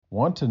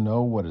Want to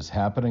know what is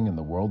happening in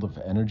the world of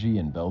energy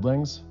and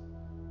buildings?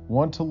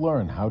 Want to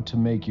learn how to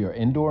make your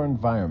indoor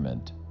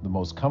environment the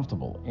most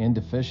comfortable and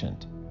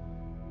efficient?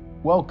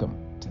 Welcome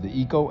to the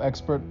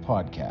EcoXpert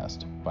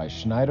podcast by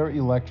Schneider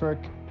Electric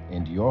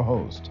and your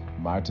host,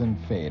 Martin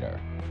Fader.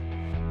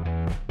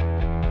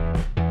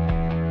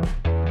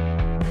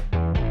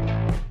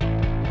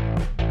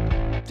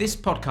 This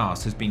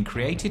podcast has been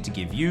created to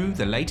give you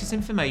the latest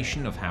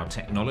information of how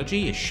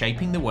technology is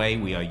shaping the way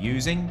we are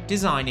using,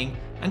 designing,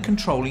 and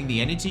controlling the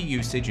energy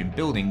usage in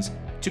buildings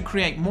to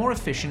create more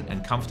efficient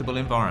and comfortable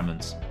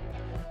environments.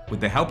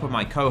 With the help of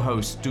my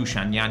co-hosts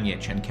Dusan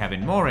Janjic and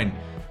Kevin Morin,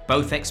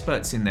 both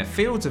experts in their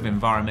fields of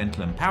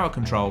environmental and power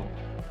control,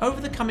 over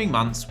the coming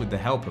months, with the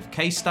help of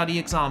case study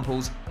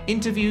examples,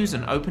 interviews,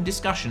 and open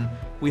discussion,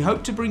 we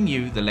hope to bring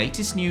you the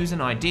latest news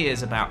and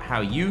ideas about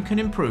how you can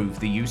improve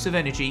the use of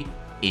energy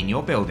in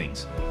your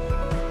buildings.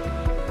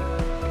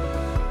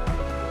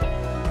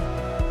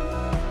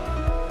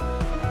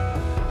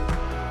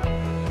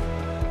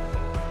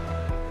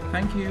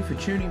 Thank you for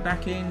tuning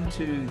back in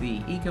to the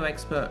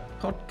EcoXpert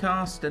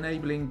podcast,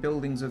 Enabling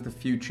Buildings of the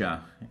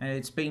Future.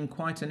 It's been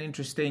quite an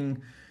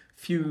interesting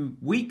few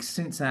weeks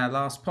since our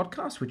last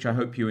podcast, which I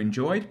hope you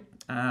enjoyed.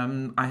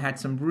 I had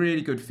some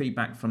really good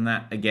feedback from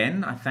that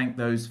again. I thank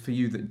those for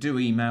you that do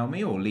email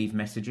me or leave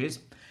messages.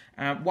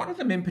 One of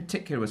them in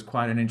particular was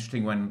quite an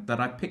interesting one that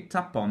I picked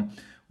up on,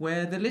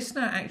 where the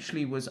listener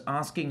actually was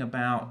asking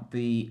about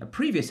a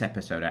previous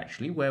episode,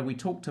 actually, where we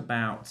talked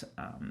about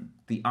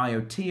the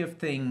IoT of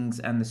things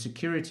and the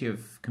security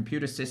of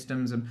computer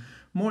systems, and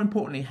more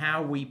importantly,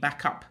 how we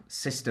back up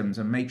systems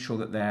and make sure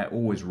that they're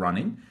always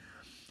running.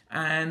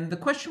 And the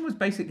question was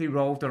basically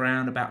revolved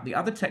around about the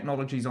other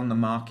technologies on the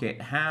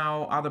market,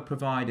 how other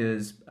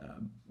providers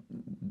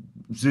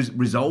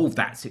resolve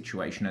that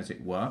situation, as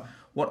it were.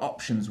 What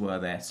options were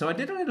there? So I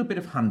did a little bit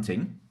of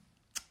hunting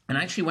and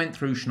actually went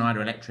through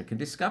Schneider Electric and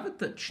discovered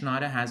that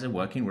Schneider has a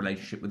working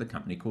relationship with a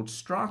company called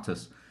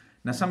Stratus.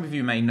 Now, some of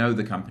you may know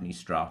the company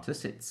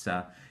Stratus.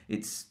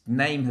 Its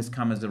name has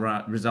come as a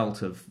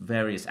result of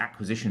various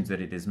acquisitions that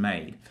it has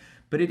made.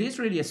 But it is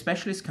really a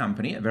specialist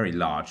company, a very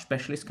large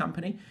specialist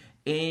company,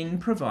 in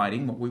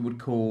providing what we would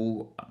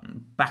call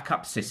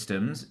backup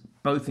systems,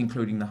 both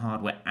including the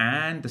hardware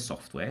and the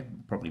software,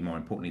 probably more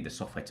importantly the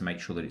software to make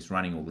sure that it's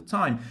running all the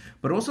time,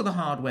 but also the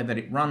hardware that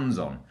it runs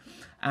on.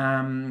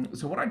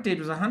 So what I did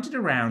was I hunted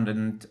around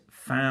and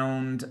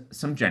found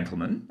some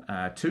gentlemen,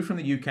 two from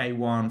the UK,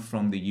 one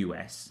from the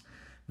US,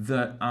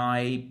 that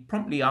I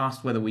promptly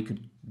asked whether we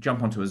could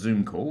jump onto a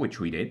Zoom call, which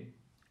we did.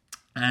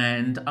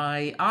 And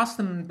I asked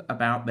them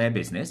about their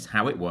business,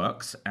 how it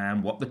works,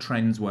 and what the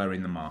trends were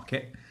in the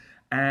market.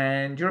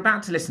 And you're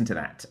about to listen to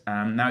that.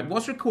 Now, it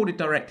was recorded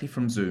directly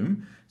from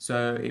Zoom,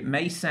 so it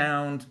may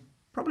sound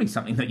probably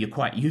something that you're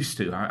quite used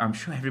to. I'm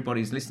sure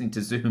everybody's listening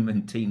to Zoom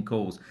and team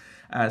calls.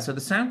 So the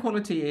sound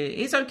quality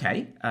is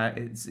okay.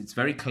 It's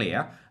very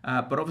clear,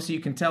 but obviously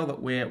you can tell that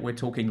we're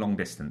talking long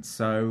distance.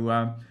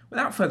 So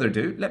without further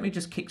ado, let me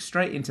just kick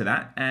straight into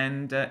that.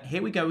 And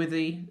here we go with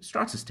the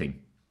Stratus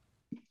team.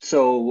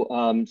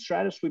 So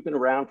Stratus, we've been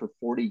around for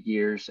 40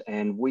 years,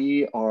 and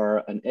we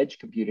are an edge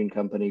computing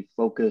company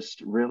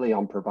focused really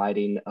on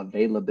providing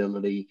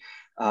availability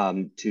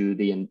to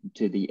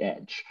the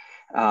edge.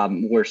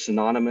 We're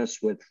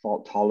synonymous with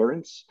fault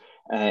tolerance.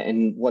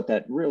 And what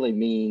that really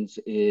means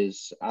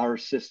is our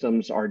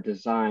systems are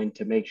designed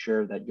to make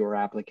sure that your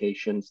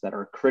applications that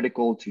are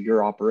critical to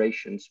your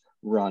operations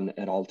run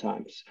at all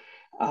times.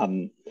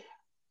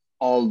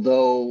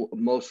 Although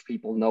most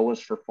people know us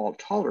for fault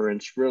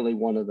tolerance, really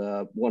one of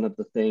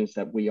the things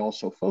that we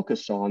also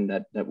focus on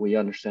that we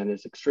understand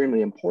is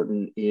extremely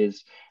important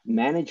is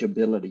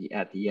manageability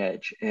at the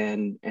edge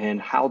and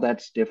how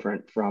that's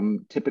different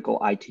from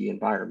typical IT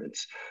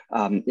environments.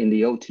 In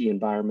the OT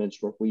environments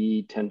where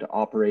we tend to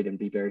operate and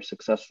be very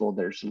successful,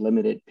 there's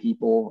limited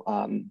people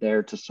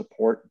there to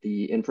support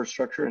the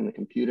infrastructure and the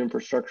compute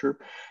infrastructure.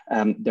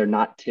 They're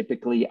not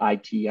typically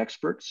IT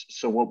experts.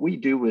 So what we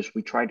do is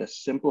we try to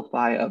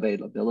simplify availability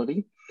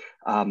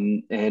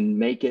and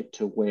make it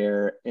to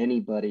where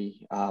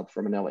anybody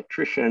from an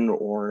electrician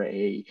or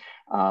a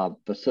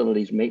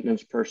facilities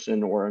maintenance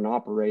person or an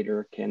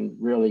operator can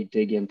really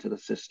dig into the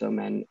system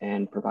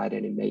and provide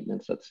any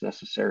maintenance that's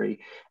necessary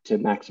to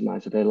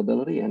maximize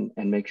availability and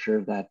make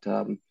sure that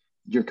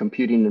your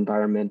computing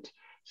environment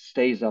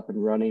stays up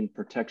and running,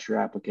 protects your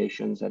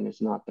applications, and is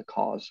not the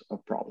cause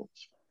of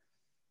problems.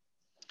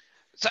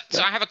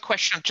 So I have a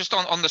question just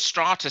on the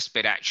Stratus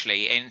bit,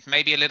 actually, and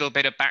maybe a little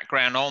bit of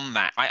background on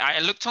that. I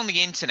looked on the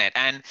internet,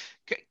 and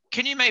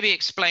can you maybe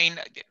explain,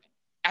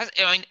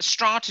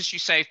 Stratus, you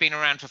say, have been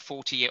around for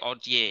 40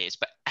 odd years,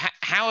 but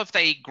how have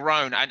they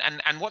grown,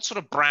 and what sort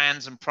of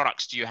brands and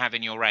products do you have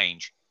in your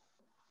range?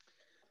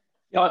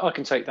 Yeah, I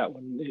can take that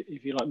one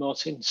if you like,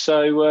 Martin.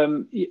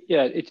 So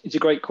yeah, it's a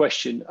great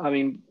question. I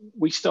mean,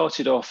 we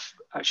started off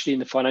actually in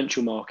the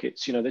financial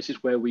markets. You know, this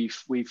is where we've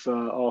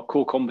our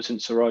core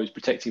competence arose,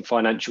 protecting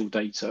financial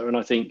data. And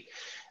I think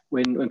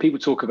when people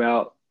talk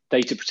about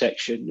data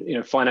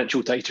protection,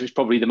 financial data is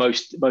probably the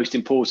most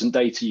important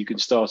data you can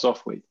start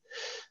off with.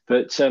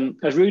 But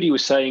as Rudy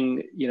was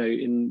saying,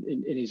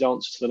 in his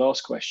answer to the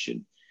last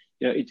question,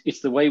 it's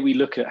the way we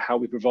look at how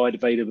we provide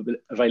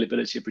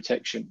availability of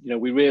protection.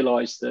 We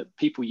realize that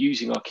people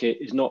using our kit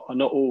are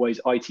not always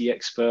IT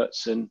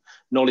experts and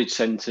knowledge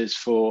centers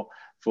for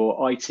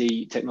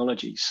IT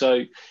technology.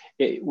 So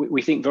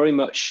we think very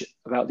much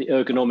about the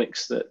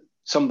ergonomics, that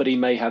somebody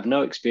may have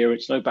no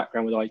experience, no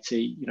background with IT.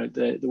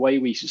 The way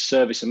we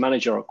service and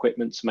manage our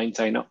equipment to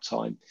maintain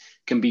uptime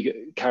can be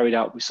carried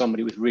out with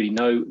somebody with really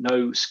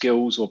no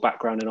skills or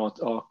background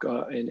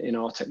in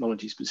our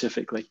technology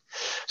specifically.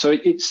 So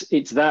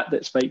it's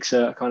that makes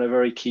a kind of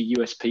very key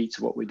USP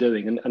to what we're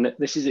doing, and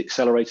this has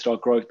accelerated our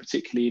growth,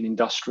 particularly in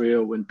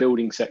industrial and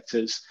building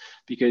sectors,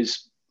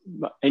 because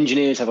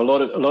engineers have a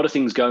lot of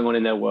things going on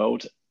in their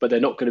world, but they're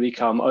not going to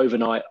become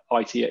overnight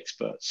IT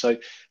experts. So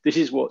this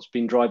is what's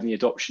been driving the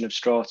adoption of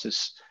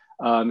Stratus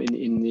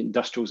in the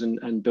industrials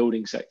and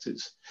building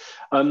sectors.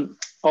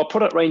 Our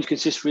product range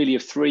consists really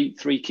of three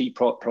key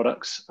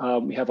products.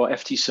 We have our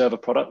FT Server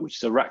product, which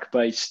is a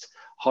rack-based,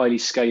 highly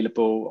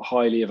scalable,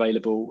 highly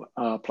available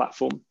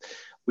platform.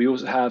 We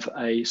also have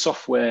a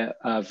software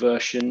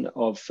version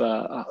of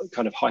a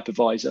kind of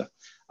hypervisor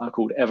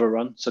called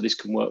EverRun. So this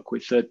can work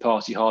with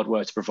third-party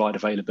hardware to provide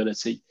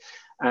availability.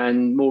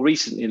 And more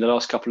recently, in the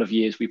last couple of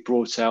years, we've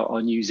brought out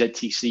our new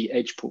ZTC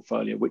Edge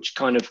portfolio, which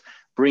kind of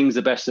brings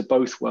the best of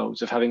both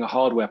worlds of having a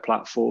hardware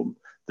platform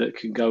that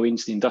can go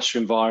into the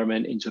industrial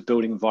environment, into a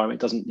building environment.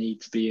 It doesn't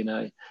need to be in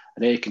an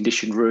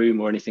air-conditioned room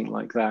or anything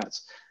like that.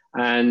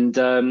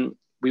 And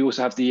we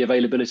also have the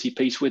availability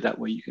piece with that,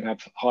 where you can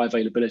have high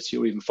availability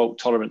or even fault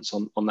tolerance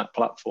on that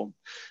platform.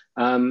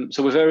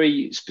 So we're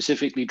very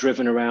specifically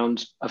driven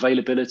around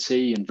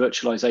availability and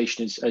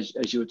virtualization,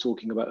 as you were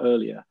talking about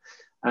earlier.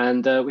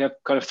 And we have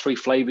kind of three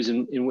flavors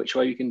in which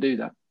way you can do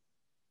that.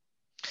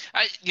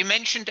 You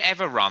mentioned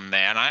EverRun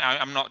there, and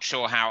I'm not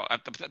sure how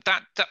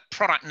that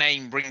product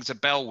name rings a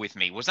bell with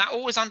me. Was that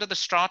always under the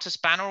Stratus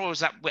banner, or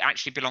was that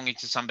actually belonging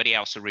to somebody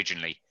else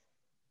originally?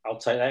 I'll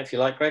take that if you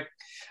like, Greg.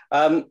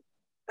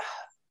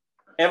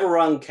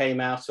 EverRun came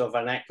out of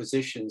an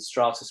acquisition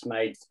Stratus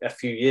made a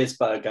few years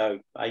ago,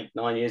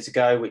 8-9 years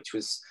ago, which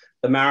was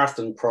the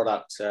Marathon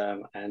product,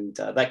 and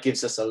that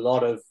gives us a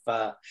lot of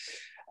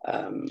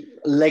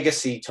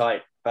legacy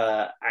type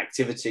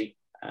activity.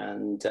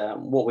 And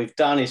what we've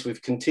done is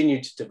we've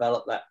continued to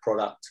develop that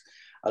product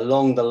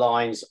along the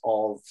lines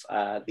of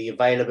the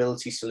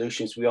availability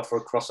solutions we offer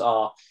across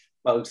our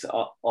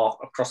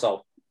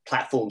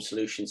platform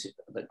solutions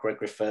that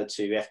Greg referred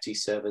to, FT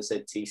Server,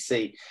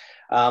 ZTC.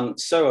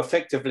 So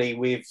effectively,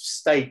 we've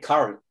stayed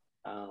current.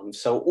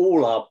 So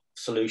all our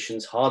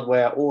solutions,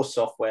 hardware or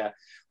software,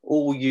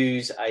 all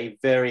use a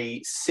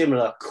very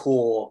similar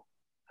core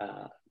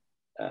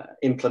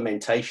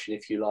implementation,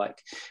 if you like.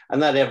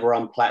 And that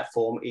EverRun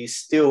platform is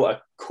still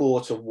a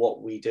core to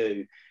what we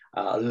do.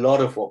 A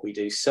lot of what we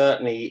do,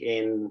 certainly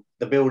in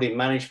the building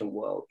management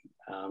world.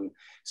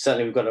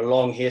 Certainly we've got a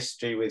long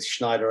history with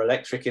Schneider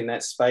Electric in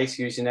that space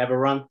using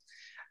EverRun.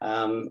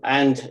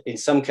 And in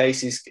some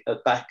cases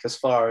back as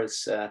far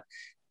as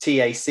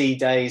TAC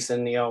days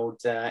and the old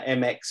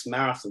MX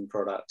Marathon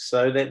products.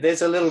 So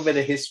there's a little bit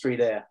of history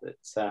there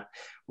that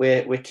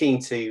we're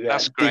keen to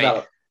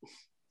develop.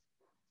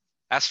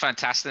 That's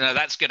fantastic. No,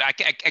 that's good.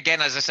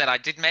 Again, as I said,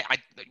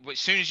 as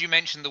soon as you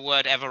mentioned the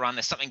word EverRun,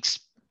 there's something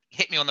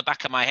hit me on the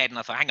back of my head, and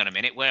I thought, hang on a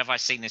minute, where have I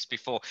seen this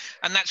before?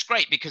 And that's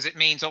great, because it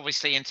means,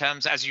 obviously, in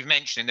terms, as you've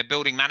mentioned, in the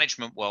building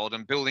management world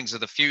and buildings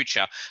of the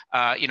future,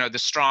 the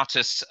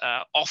Stratus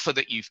offer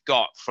that you've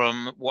got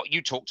from what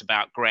you talked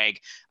about, Greg,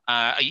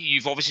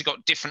 you've obviously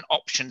got different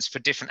options for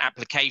different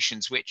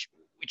applications, which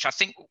I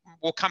think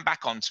we'll come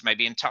back on to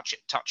maybe and touch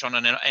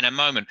on in a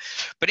moment.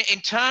 But in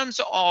terms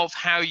of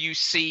how you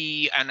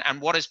see and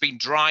what has been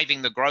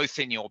driving the growth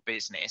in your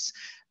business,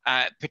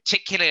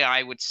 particularly,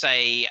 I would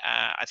say,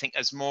 I think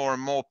as more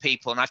and more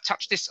people, and I've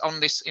touched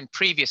on this in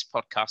previous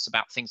podcasts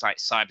about things like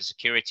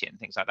cybersecurity and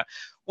things like that.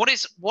 What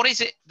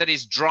is it that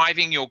is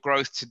driving your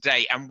growth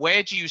today, and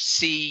where do you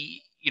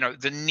see,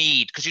 the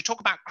need? Because you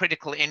talk about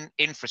critical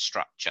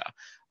infrastructure.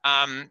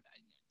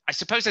 I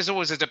suppose there's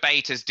always a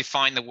debate as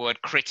define the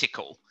word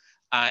critical.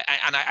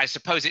 And I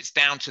suppose it's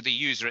down to the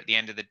user at the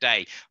end of the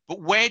day. But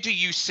where do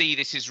you see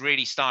this is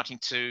really starting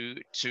to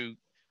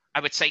I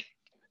would say,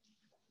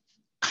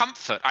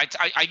 comfort?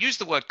 I use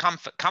the word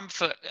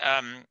comfort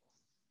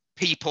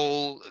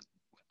people,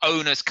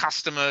 owners,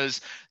 customers,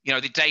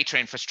 the data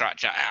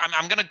infrastructure.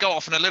 I'm going to go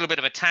off on a little bit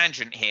of a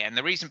tangent here. And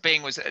the reason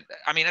being was, at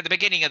the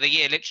beginning of the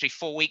year, literally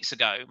 4 weeks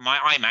ago, my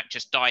iMac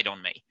just died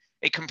on me.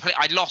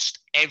 I lost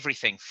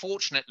everything.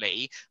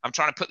 Fortunately, I'm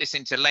trying to put this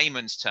into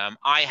layman's term.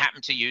 I happen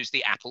to use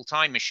the Apple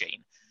Time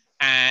Machine.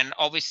 And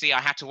obviously,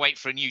 I had to wait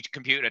for a new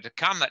computer to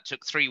come. That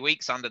took 3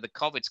 weeks under the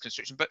COVID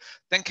constriction. But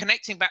then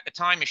connecting back the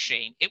time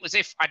machine, it was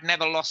if I'd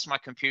never lost my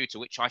computer,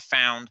 which I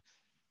found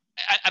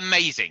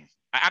amazing,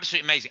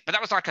 absolutely amazing. But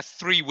that was like a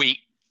 3-week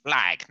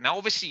lag. Now,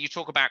 obviously, you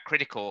talk about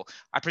critical.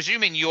 I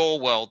presume in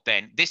your world,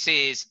 then, this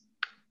is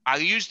I'll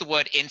use the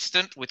word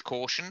instant with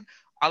caution.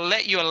 I'll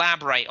let you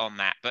elaborate on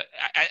that, but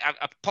I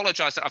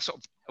apologize that I've sort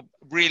of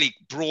really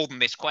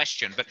broadened this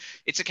question, but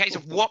it's a case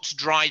of what's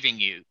driving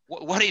you?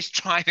 What is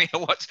driving?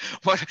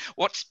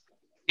 What's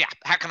yeah?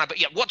 How can I?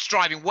 Yeah, what's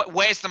driving?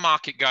 Where's the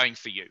market going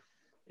for you?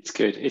 It's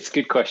good. It's a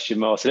good question,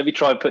 Martin. Let me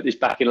try and put this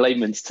back in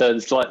layman's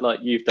terms, like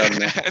you've done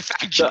there.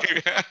 Thank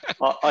you.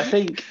 I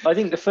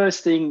think the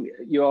first thing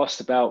you asked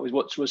about was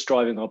what's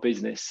driving our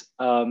business.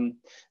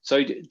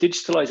 So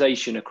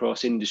digitalization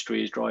across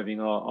industry is driving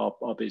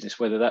our business,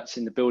 whether that's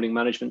in the building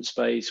management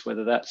space,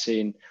 whether that's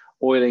in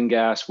oil and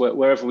gas,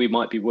 wherever we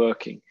might be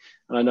working.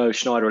 And I know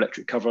Schneider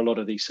Electric cover a lot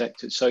of these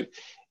sectors. So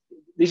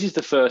this is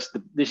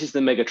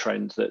the mega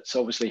trend that's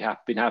obviously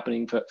been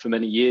happening for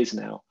many years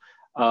now.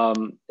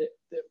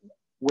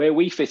 Where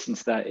we fit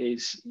into that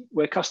is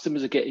where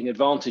customers are getting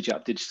advantage out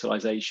of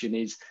digitalization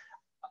is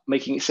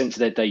making sense of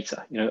their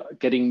data,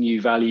 getting new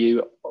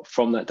value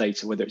from that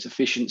data, whether it's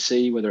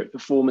efficiency, whether it's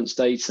performance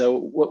data,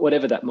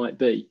 whatever that might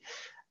be.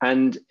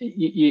 And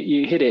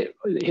you hit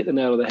the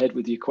nail on the head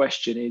with your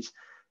question is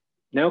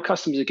now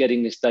customers are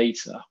getting this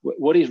data.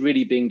 What is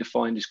really being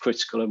defined as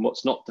critical and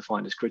what's not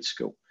defined as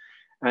critical?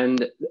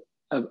 And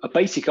a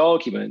basic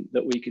argument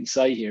that we can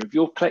say here, if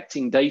you're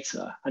collecting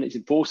data and it's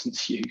important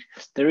to you,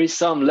 there is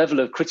some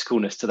level of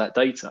criticalness to that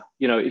data.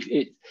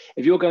 If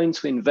you're going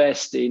to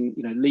invest in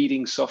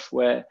leading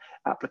software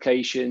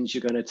applications,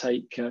 you're going to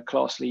take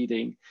class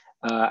leading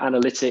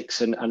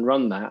analytics and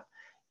run that.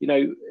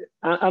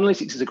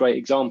 Analytics is a great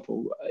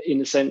example in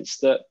the sense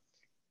that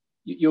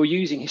you're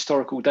using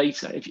historical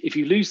data. If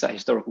you lose that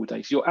historical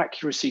data, your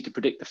accuracy to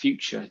predict the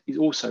future is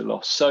also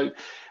lost. So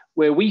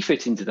where we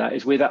fit into that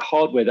is we're that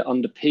hardware that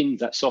underpins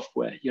that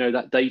software,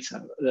 that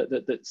data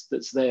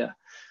that's there.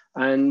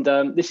 And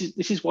this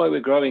is why we're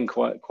growing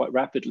quite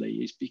rapidly,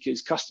 is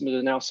because customers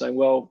are now saying,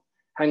 well,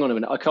 hang on a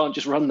minute, I can't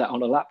just run that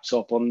on a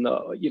laptop in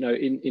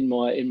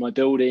my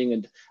building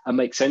and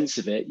make sense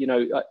of it.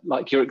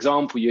 Like your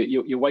example,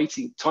 you're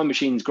waiting. Time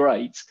Machine's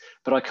great,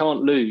 but I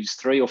can't lose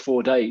 3 or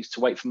 4 days to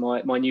wait for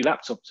my new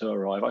laptop to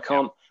arrive.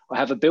 I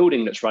have a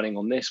building that's running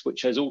on this,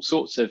 which has all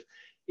sorts of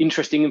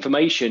interesting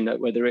information,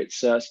 whether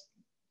it's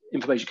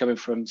information coming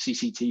from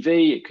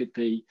CCTV, it could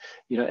be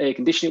air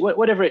conditioning,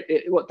 whatever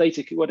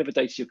data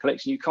you're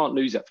collecting, you can't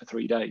lose that for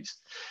 3 days.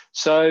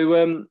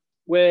 So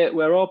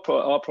where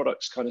our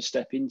products kind of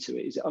step into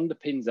it is it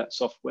underpins that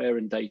software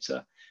and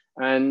data,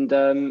 and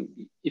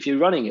if you're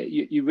running it,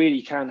 you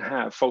really can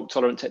have fault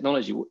tolerant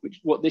technology.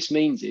 What this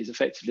means is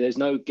effectively there's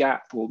no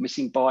gap or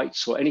missing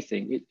bytes or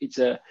anything. It's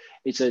a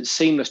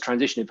seamless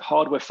transition. If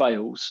hardware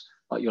fails,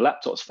 like your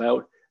laptop's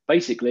failed,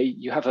 basically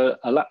you have a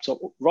laptop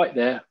right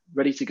there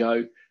ready to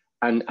go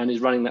and is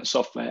running that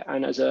software.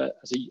 And as a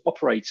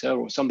operator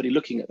or somebody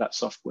looking at that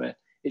software,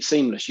 it's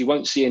seamless. You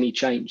won't see any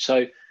change.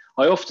 So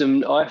I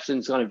often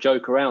kind of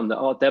joke around that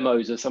our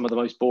demos are some of the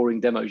most boring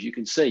demos you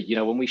can see.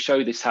 When we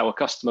show this how a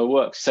customer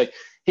works. So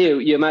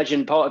here you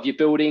imagine part of your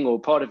building or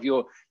part of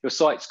your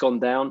site's gone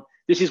down.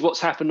 This is what's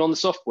happened on the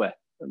software.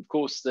 And of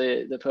course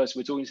the person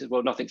we're talking to says,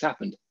 well, nothing's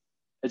happened.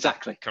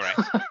 Exactly. Correct.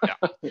 Yeah.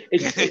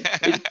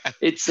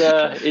 It's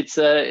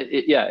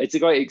a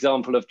great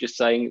example of just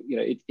saying,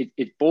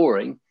 it's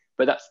boring,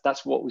 but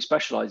that's what we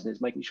specialize in, is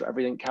making sure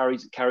everything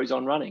carries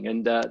on running,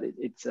 and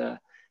it's the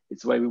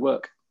way we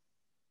work.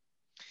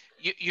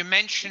 You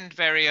mentioned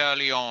very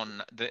early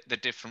on the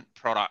different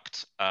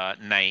product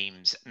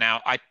names.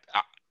 Now,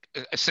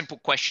 a simple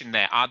question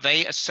there: are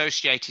they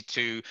associated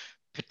to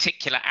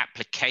particular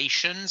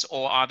applications,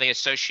 or are they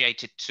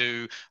associated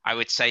to, I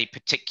would say,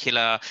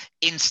 particular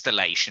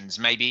installations,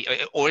 maybe,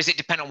 or is it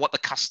dependent on what the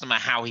customer,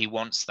 how he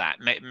wants that?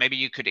 Maybe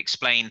you could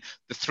explain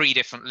the 3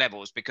 different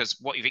levels, because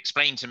what you've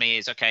explained to me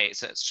is, okay,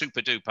 it's a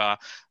super duper,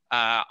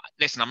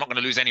 listen, I'm not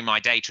going to lose any of my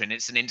data and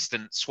it's an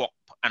instant swap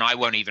and I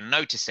won't even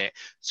notice it.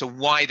 So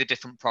why the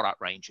different product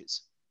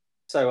ranges?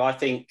 So I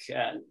think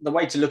the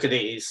way to look at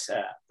it is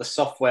the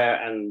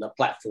software and the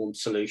platform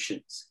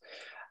solutions.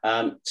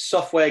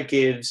 Software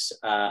gives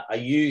a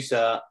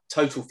user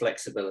total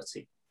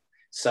flexibility.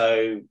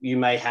 So you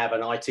may have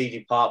an IT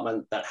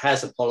department that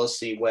has a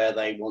policy where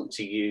they want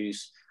to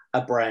use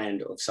a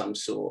brand of some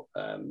sort,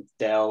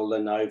 Dell,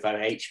 Lenovo,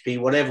 HP,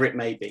 whatever it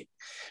may be.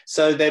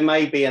 So there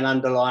may be an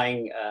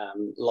underlying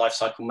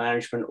lifecycle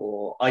management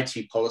or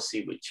IT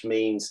policy, which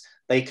means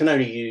they can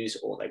only use,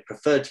 or they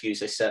prefer to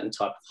use, a certain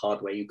type of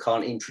hardware. You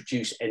can't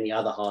introduce any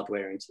other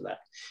hardware into that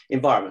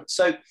environment.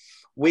 So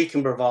we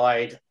can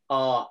provide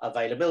our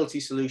availability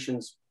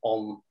solutions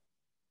on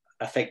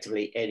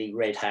effectively any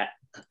Red Hat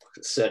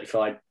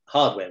certified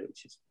hardware,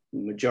 which is the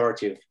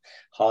majority of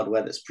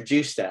hardware that's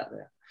produced out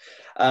there.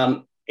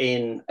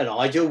 In an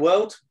ideal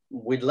world,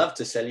 we'd love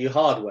to sell you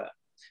hardware.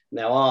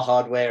 Now, our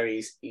hardware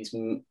is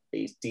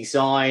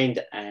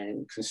designed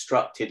and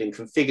constructed and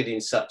configured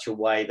in such a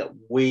way that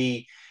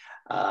we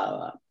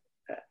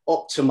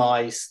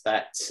optimize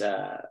that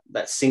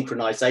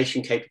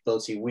synchronization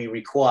capability we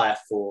require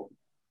for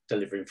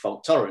delivering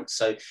fault tolerance.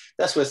 So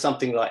that's where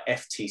something like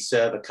FT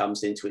Server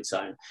comes into its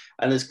own.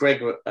 And as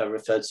Greg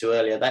referred to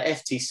earlier, that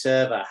FT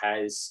Server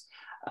has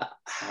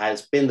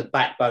has been the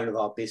backbone of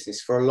our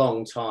business for a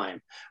long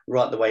time,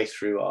 right the way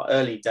through our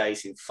early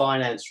days in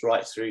finance,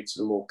 right through to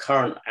the more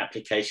current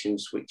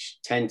applications, which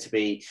tend to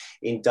be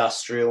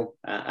industrial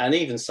and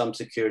even some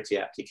security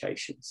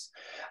applications.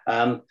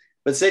 But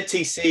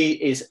ZTC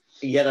is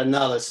yet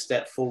another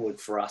step forward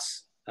for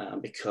us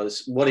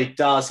because what it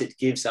does, it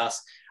gives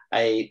us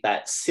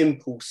that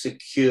simple,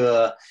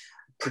 secure,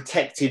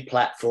 protected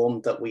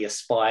platform that we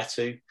aspire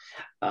to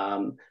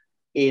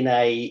in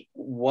a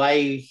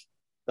way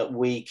that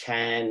we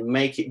can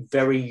make it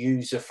very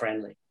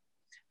user-friendly.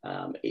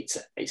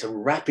 It's a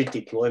rapid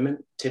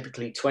deployment,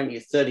 typically 20 or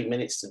 30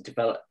 minutes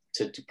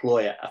to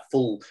deploy a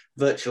full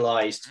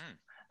virtualized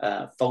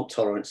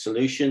fault-tolerant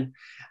solution.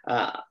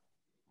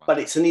 But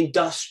it's an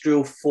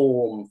industrial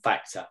form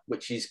factor,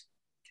 which is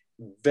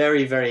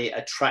very, very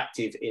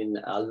attractive in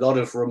a lot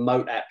of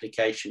remote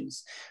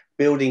applications.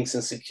 Buildings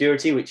and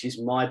security, which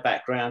is my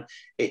background,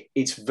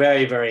 it's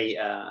very, very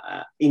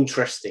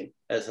interesting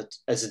as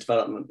a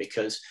development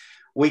because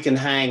we can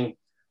hang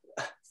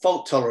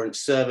fault-tolerant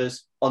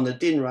servers on the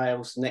DIN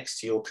rails next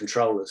to your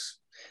controllers.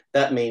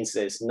 That means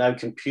there's no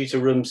computer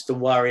rooms to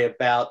worry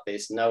about.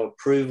 There's no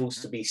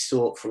approvals to be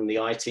sought from the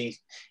IT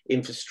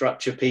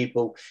infrastructure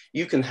people.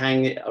 You can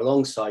hang it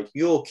alongside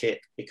your kit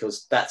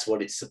because that's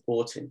what it's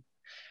supporting.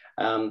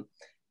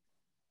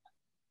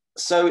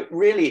 So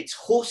really, it's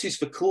horses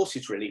for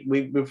courses, really.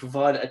 We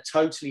provide a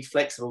totally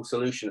flexible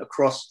solution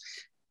across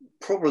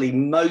probably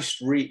most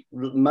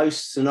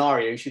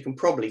scenarios you can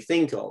probably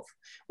think of,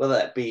 whether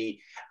that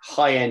be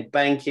high-end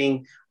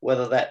banking,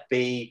 whether that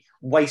be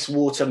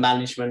wastewater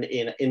management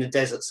in a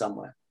desert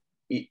somewhere.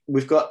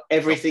 We've got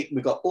everything.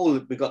 We've got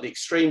the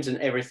extremes and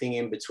everything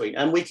in between,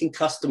 and we can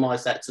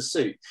customize that to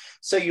suit.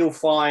 So you'll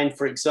find,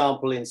 for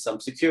example, in some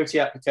security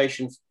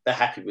applications, they're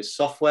happy with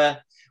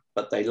software,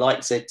 but they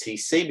like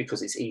ZTC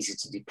because it's easy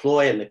to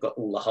deploy and they've got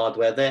all the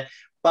hardware there.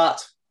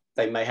 But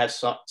they may have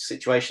some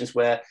situations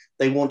where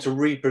they want to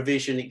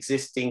re-provision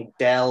existing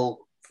Dell,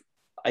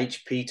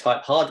 HP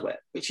type hardware,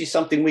 which is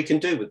something we can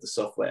do with the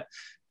software.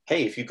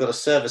 Hey, if you've got a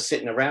server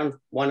sitting around,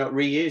 why not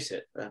reuse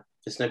it?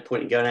 There's no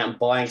point in going out and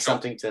buying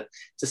something to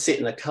sit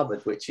in a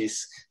cupboard, which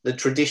is the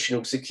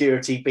traditional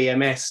security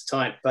BMS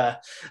type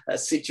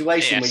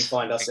situation we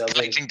find ourselves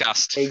collecting in.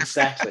 Dust.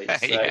 Exactly.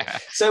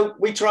 So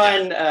we try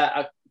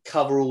and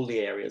cover all the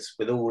areas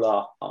with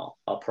all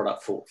our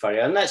product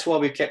portfolio. And that's why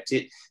we've kept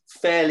it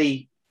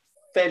fairly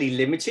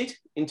limited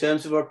in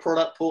terms of our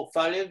product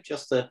portfolio,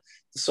 just the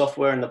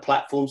software and the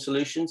platform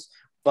solutions.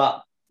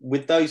 But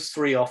with those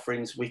three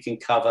offerings, we can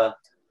cover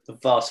the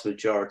vast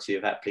majority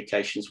of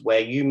applications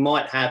where you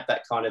might have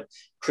that kind of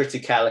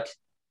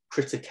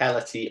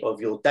criticality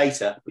of your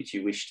data, which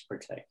you wish to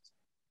protect.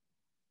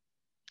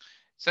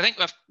 So I think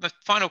the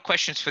final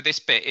questions for this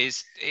bit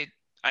is,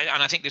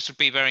 and I think this would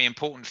be very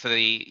important for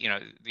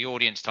the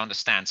audience to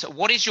understand. So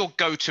what is your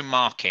go-to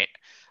market,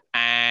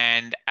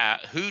 and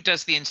who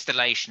does the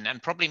installation,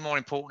 and probably more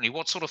importantly,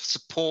 what sort of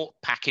support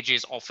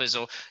packages, offers,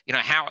 or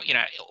how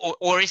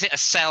or is it a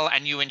sell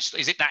and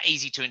is it that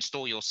easy to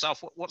install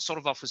yourself? What sort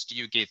of offers do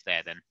you give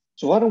there then?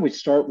 So why don't we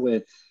start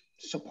with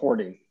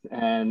supporting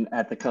and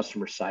at the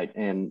customer site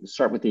and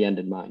start with the end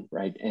in mind,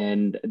 right?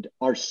 And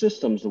our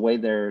systems, the way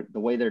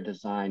they're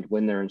designed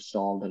when they're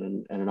installed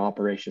and an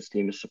operations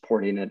team is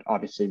supporting it.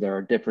 Obviously, there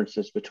are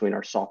differences between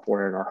our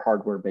software and our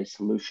hardware-based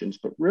solutions,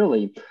 but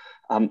really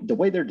the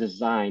way they're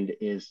designed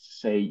is to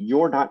say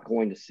you're not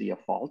going to see a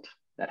fault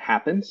that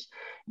happens.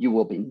 You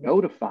will be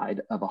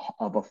notified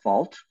of a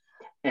fault.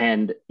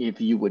 And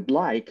if you would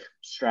like,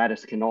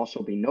 Stratus can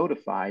also be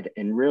notified.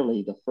 And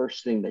really the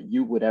first thing that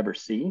you would ever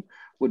see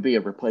would be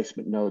a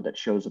replacement node that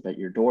shows up at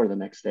your door the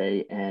next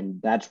day. And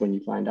that's when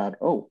you find out,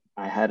 oh,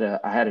 I had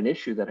an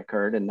issue that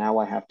occurred and now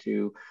I have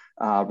to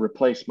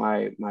replace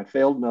my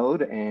failed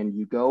node. And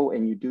you go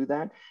and you do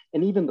that.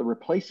 And even the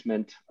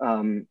replacement,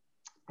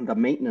 the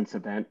maintenance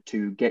event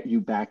to get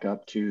you back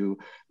up to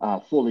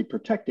fully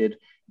protected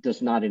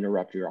does not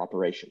interrupt your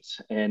operations.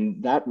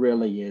 And that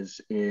really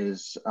is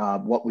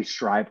what we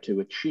strive to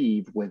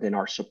achieve within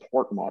our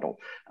support model.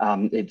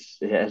 It's,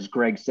 as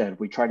Greg said,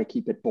 we try to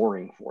keep it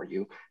boring for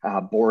you.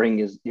 Boring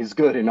is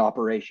good in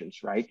operations,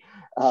 right?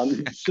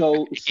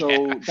 So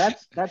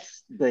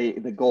that's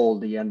the goal,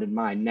 the end in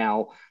mind.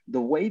 Now,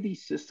 the way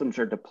these systems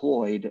are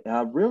deployed,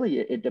 really,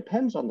 it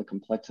depends on the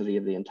complexity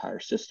of the entire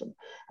system.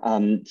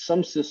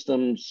 Some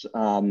systems,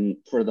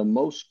 for the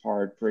most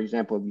part, for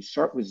example, if you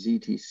start with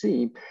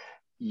ZTC,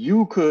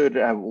 you could,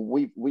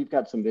 we've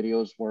got some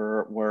videos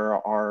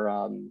where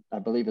our, I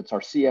believe it's our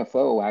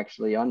CFO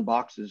actually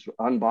unboxes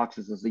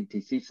the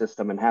ZTC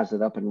system and has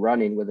it up and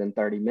running within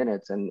 30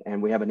 minutes.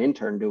 And we have an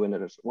intern doing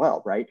it as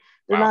well, right?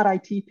 They're not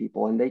IT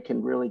people and they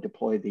can really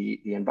deploy the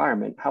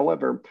environment.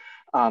 However,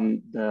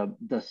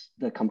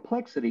 the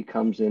complexity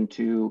comes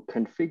into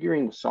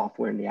configuring the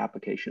software and the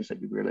applications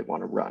that you really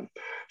want to run.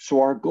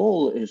 So our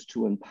goal is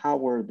to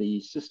empower the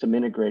system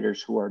integrators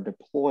who are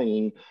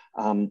deploying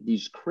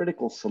these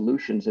critical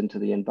solutions into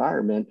the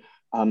environment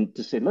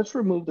to say, let's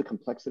remove the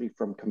complexity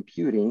from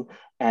computing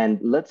and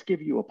let's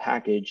give you a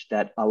package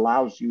that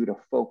allows you to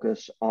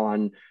focus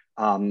on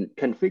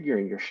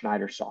configuring your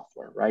Schneider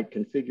software, right?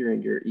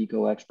 Configuring your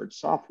EcoXpert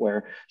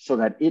software so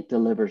that it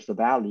delivers the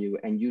value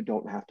and you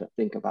don't have to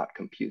think about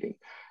computing.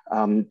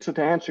 So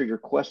to answer your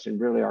question,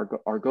 really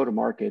our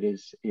go-to-market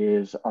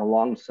is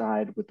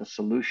alongside with the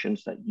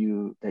solutions that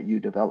you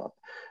develop.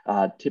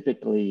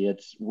 Typically,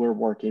 we're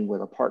working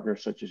with a partner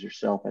such as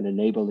yourself and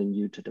enabling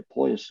you to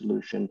deploy a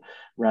solution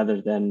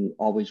rather than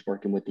always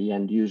working with the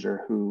end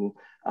user who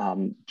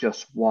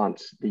just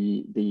wants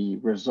the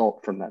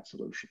result from that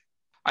solution.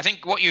 I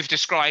think what you've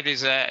described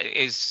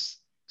is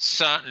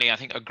certainly, I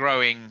think, a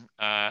growing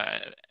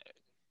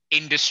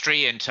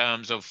industry in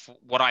terms of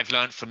what I've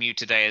learned from you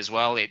today as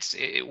well.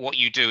 What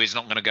you do is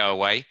not going to go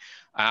away.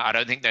 I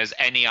don't think there's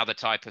any other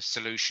type of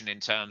solution in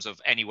terms of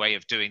any way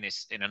of doing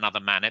this in another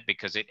manner,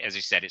 because as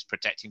you said, it's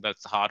protecting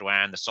both the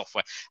hardware and the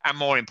software. And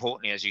more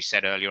importantly, as you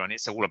said earlier on,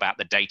 it's all about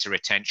the data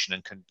retention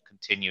and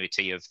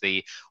continuity of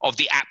the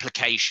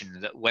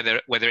application, that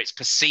whether it's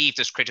perceived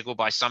as critical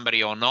by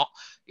somebody or not,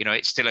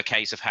 it's still a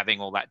case of having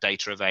all that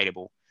data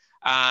available.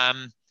 I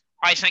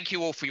thank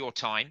you all for your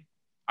time.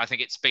 I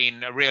think it's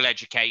been a real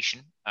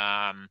education.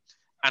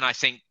 And I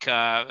think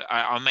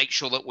I'll make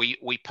sure that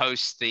we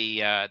post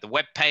the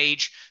web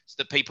page so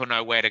that people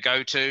know where to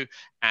go to.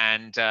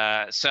 And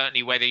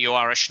certainly whether you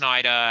are a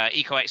Schneider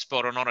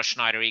EcoXpert or not a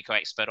Schneider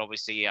EcoXpert,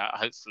 obviously,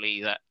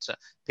 hopefully that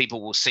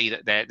people will see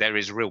that there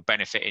is real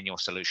benefit in your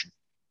solution.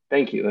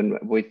 Thank you. And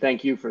we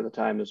thank you for the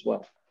time as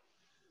well.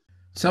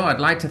 So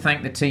I'd like to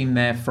thank the team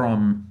there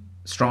from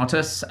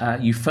Stratus.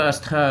 You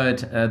first heard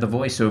the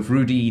voice of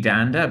Rudy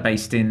Dander,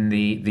 based in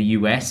the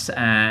US,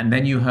 and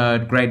then you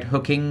heard Greg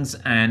Hookings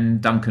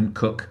and Duncan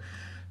Cook,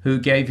 who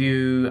gave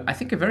you, I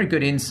think, a very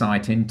good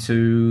insight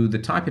into the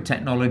type of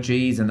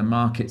technologies and the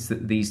markets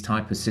that these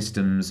type of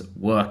systems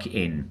work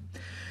in.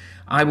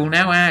 I will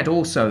now add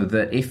also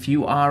that if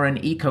you are an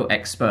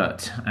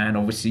EcoXpert and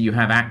obviously you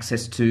have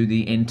access to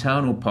the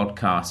internal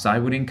podcasts, I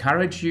would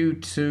encourage you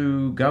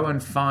to go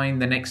and find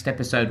the next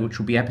episode, which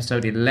will be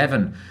episode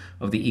 11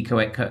 of the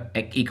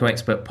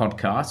EcoXpert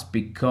podcast,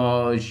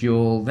 because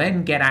you'll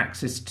then get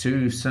access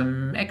to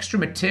some extra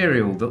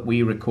material that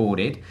we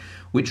recorded,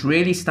 which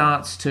really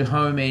starts to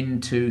home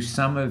into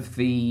some of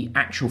the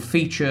actual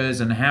features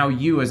and how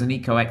you as an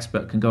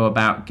EcoXpert can go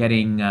about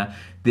getting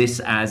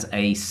this as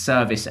a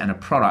service and a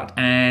product,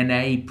 and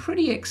a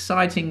pretty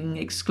exciting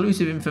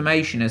exclusive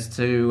information as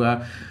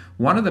to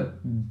one of the,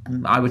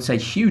 I would say,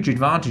 huge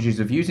advantages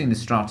of using the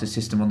Stratus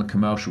system on the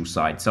commercial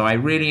side. So I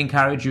really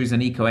encourage you as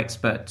an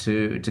EcoXpert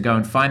to go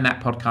and find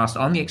that podcast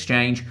on the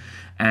exchange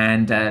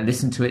and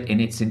listen to it in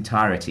its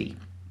entirety.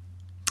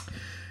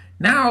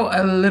 Now,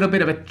 a little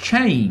bit of a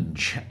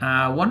change.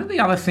 One of the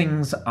other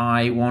things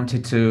I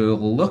wanted to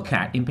look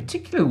at, in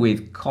particular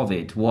with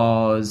COVID,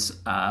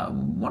 was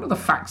one of the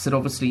facts that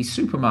obviously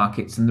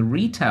supermarkets and the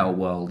retail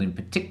world in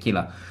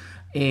particular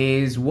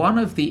is one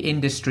of the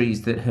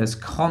industries that has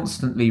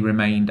constantly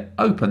remained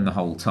open the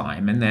whole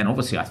time. And then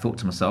obviously I thought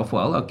to myself,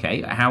 well,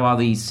 okay, how are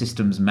these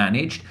systems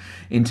managed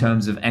in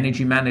terms of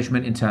energy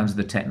management, in terms of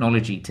the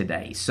technology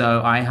today?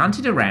 So I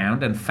hunted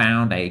around and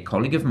found a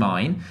colleague of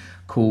mine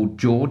called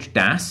George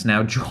Das.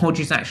 Now, George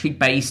is actually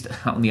based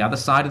on the other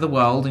side of the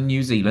world in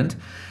New Zealand,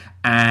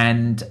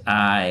 and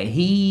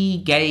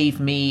he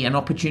gave me an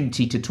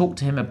opportunity to talk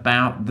to him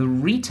about the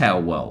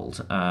retail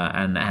world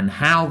and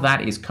how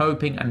that is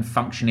coping and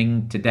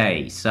functioning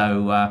today.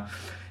 So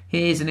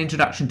here's an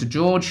introduction to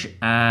George,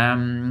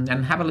 and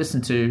have a listen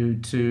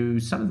to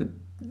some of the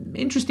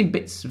interesting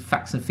bits,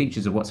 facts and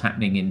features of what's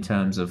happening in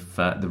terms of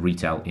the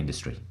retail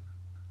industry.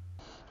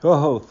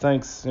 Oh,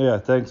 thanks. Yeah,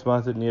 thanks,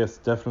 Martin. Yes,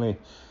 definitely.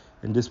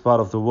 In this part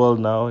of the world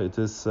now, it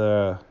is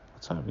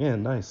time. Yeah,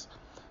 nice.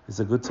 It's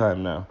a good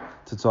time now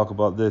to talk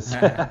about this.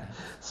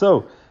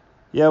 So,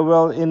 yeah,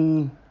 well,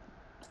 in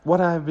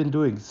what I've been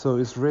doing, so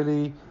it's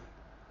really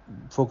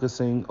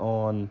focusing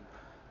on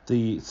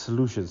the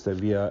solutions that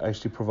we are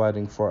actually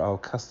providing for our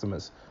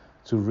customers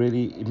to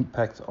really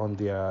impact on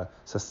their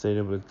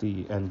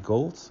sustainability and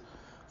goals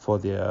for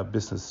their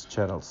business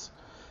channels.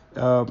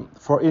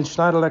 For in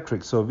Schneider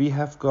Electric, so we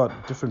have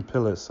got different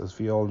pillars, as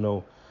we all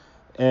know,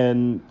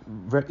 and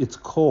it's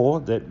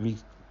core that we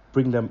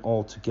bring them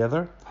all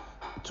together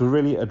to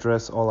really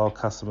address all our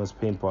customers'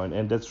 pain point.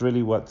 And that's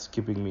really what's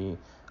keeping me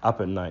up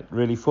at night,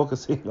 really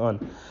focusing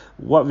on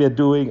what we are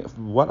doing,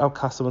 what our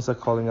customers are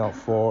calling out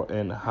for,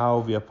 and how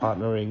we are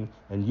partnering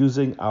and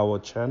using our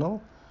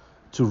channel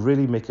to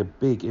really make a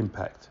big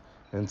impact.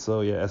 And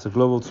so, yeah, as a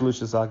global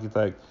solutions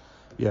architect,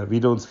 yeah, we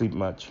don't sleep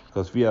much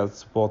because we are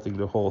supporting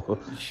the whole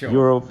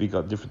Europe. We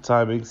got different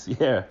timings.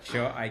 Yeah.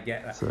 Sure, I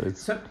get that.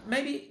 So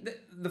maybe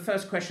the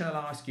first question I'll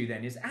ask you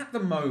then is, at the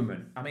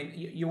moment, I mean,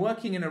 you're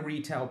working in a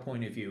retail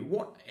point of view.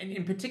 What,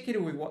 in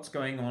particular with what's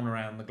going on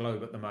around the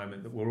globe at the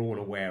moment that we're all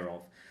aware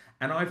of,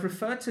 and I've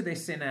referred to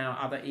this in our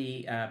other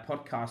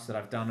podcasts that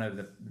I've done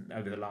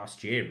over the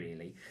last year,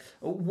 really.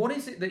 What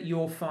is it that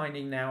you're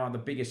finding now are the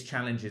biggest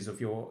challenges of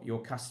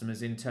your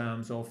customers in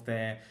terms of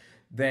their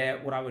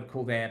what I would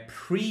call their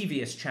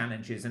previous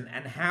challenges, and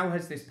how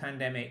has this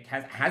pandemic,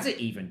 has it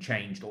even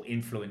changed or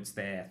influenced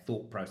their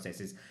thought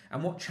processes,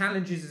 and what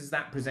challenges is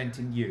that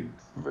presenting you?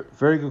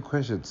 Very good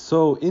question.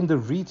 So in the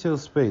retail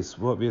space,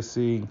 what we're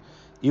seeing,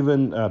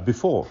 even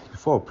before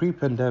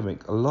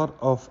pre-pandemic, a lot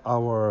of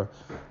our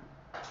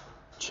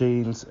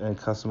chains and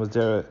customers,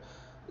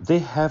 they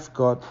have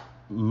got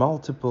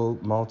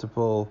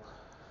multiple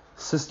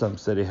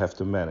systems that they have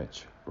to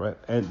manage, right?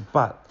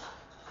 But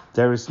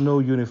there is no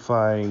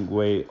unifying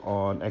way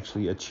on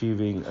actually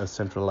achieving a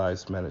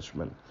centralized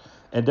management.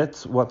 And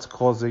that's what's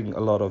causing a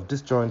lot of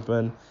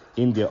disjointment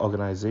in their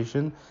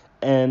organization.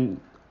 And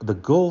the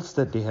goals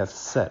that they have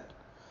set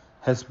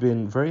has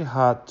been very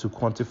hard to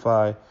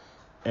quantify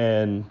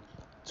and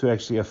to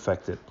actually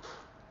affect it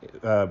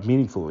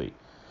meaningfully.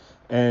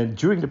 And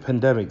during the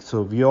pandemic,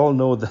 so we all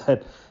know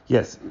that,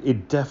 yes,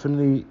 it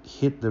definitely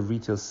hit the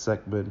retail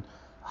segment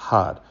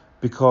hard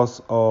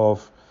because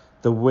of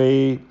the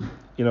way,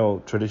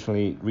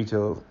 traditionally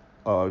retail,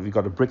 we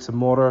got a bricks and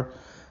mortar.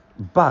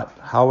 But,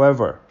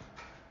 however,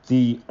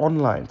 the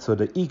online, so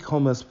the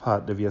e-commerce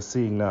part that we are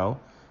seeing now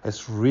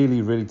has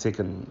really, really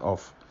taken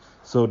off.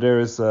 So there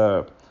is,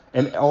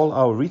 and all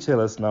our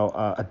retailers now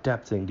are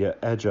adapting, they're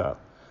agile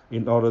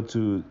in order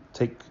to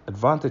take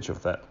advantage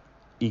of that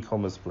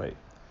e-commerce play.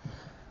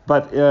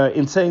 But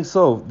in saying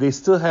so, they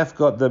still have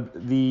got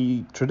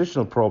the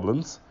traditional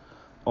problems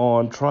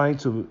on trying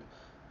to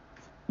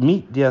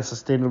meet their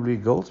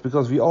sustainability goals,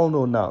 because we all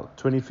know now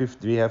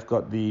 2050 we have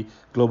got the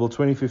global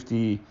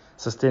 2050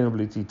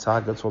 sustainability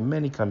targets for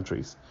many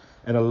countries,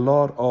 and a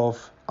lot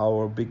of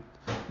our big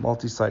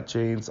multi-site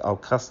chains, our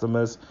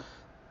customers,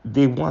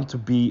 they want to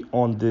be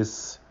on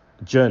this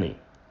journey.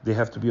 They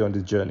have to be on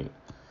this journey.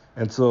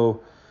 And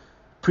so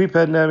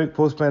pre-pandemic,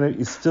 post-pandemic,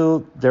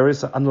 there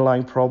is an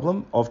underlying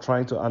problem of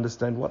trying to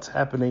understand what's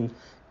happening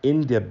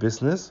in their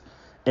business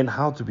and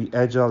how to be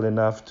agile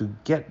enough to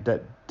get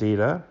that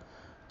data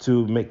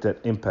to make that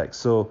impact.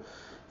 So,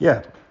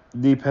 yeah,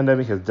 the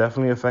pandemic has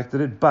definitely affected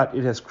it, but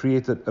it has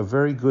created a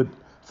very good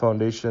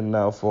foundation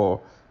now for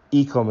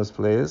e-commerce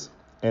players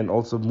and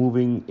also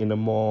moving in a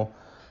more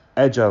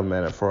agile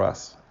manner for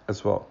us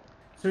as well.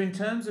 So in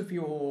terms of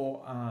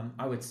your,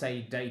 I would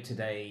say,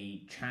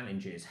 day-to-day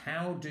challenges,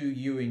 how do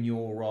you in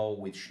your role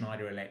with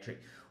Schneider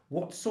Electric,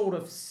 what sort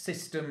of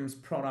systems,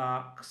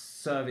 products,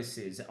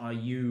 services are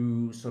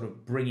you sort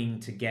of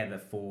bringing together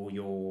for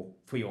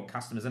your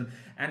customers?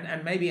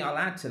 And maybe I'll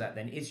add to that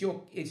then,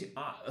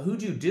 who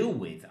do you deal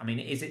with? I mean,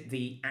 is it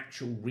the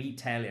actual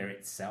retailer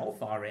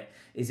itself?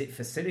 Is it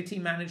facility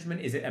management?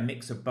 Is it a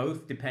mix of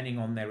both depending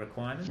on their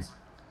requirements?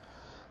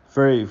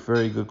 Very,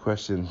 very good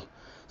question.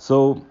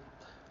 So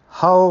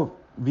how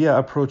we are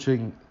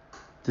approaching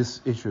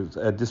these issues,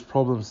 these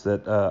problems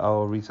that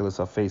our retailers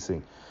are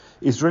facing,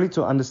 is really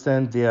to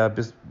understand their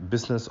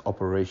business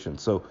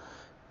operations. So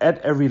at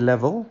every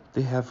level,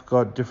 they have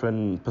got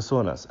different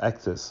personas,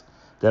 actors,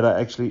 that are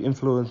actually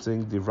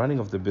influencing the running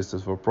of the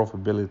business for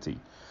profitability.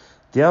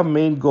 Their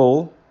main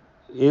goal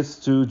is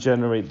to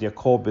generate their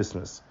core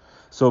business.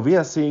 So we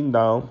are seeing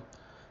now,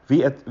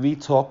 we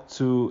talk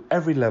to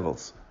every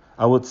levels.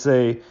 I would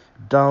say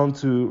down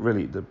to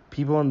really the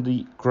people on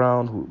the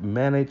ground who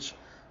manage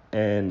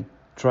and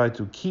try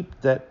to keep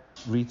that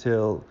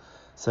retail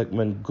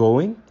segment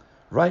going,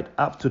 right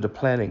up to the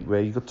planning,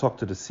 where you could talk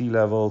to the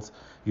C-levels,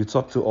 you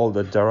talk to all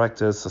the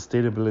directors,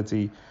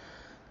 sustainability.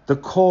 The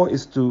core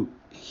is to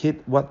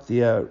hit what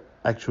their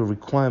actual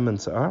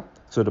requirements are,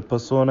 so the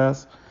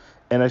personas,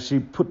 and actually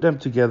put them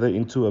together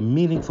into a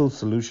meaningful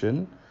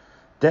solution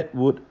that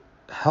would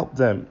help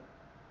them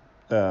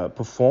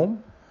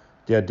perform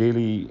their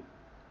daily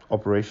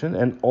operation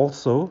and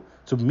also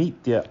to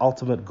meet their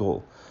ultimate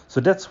goal.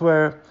 So that's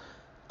where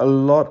a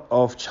lot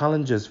of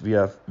challenges we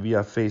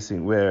are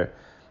facing, where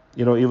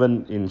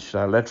even in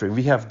Schneider Electric,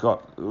 we have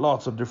got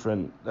lots of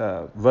different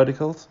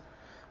verticals,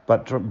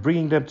 but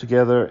bringing them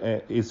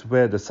together is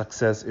where the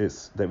success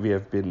is that we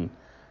have been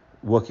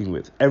working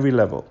with every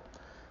level,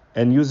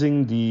 and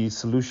using the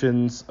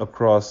solutions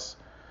across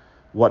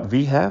what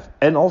we have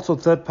and also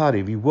third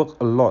party. We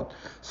work a lot.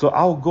 So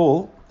our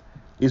goal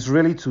is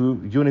really to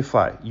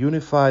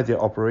unify their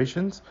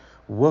operations,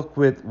 work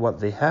with what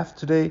they have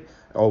today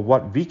or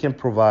what we can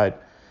provide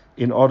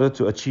in order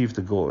to achieve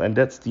the goal. And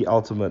that's the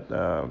ultimate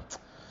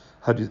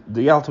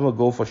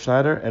goal for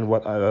Schneider, and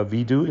what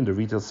we do in the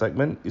retail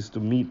segment is to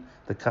meet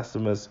the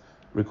customer's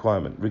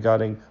requirement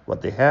regarding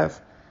what they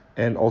have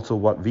and also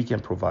what we can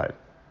provide.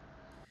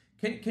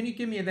 Can you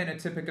give me then a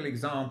typical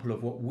example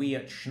of what we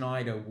at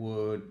Schneider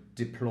would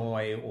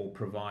deploy or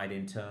provide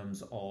in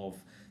terms of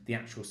the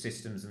actual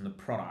systems and the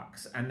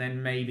products, and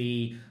then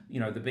maybe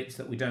the bits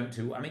that we don't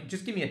do? I mean,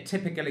 just give me a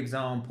typical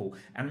example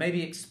and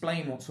maybe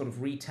explain what sort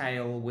of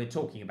retail we're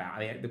talking about. I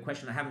mean, the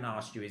question I haven't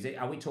asked you is,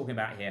 are we talking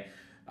about here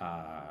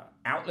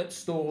outlet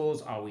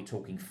stores? Are we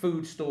talking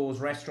food stores,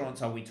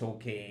 restaurants? Are we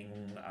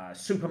talking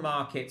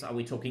supermarkets? Are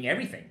we talking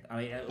everything? I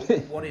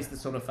mean, what is the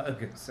sort of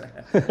focus?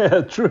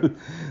 True.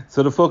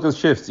 So the focus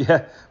shifts,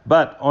 yeah.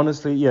 But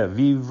honestly, yeah,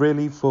 we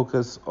really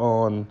focus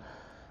on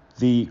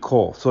the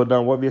core. So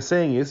now what we're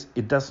saying is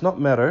it does not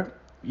matter.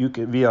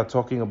 We are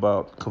talking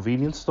about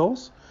convenience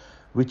stores,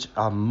 which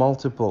are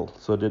multiple,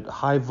 so that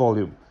high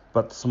volume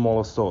but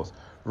smaller stores,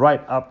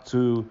 right up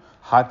to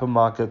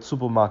hypermarkets,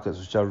 supermarkets,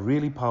 which are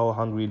really power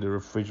hungry in the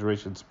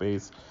refrigeration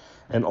space,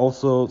 and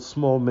also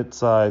small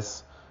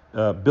mid-size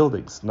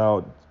buildings.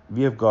 Now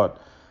we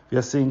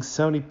are seeing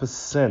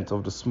 70%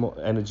 of the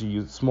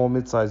small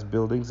mid-sized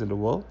buildings in the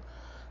world,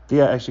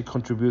 they are actually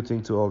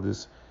contributing to all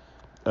this,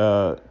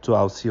 to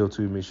our CO2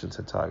 emissions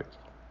and target.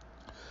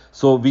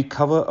 So we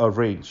cover a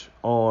range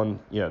on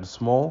the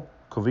small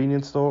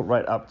convenience store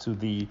right up to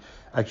the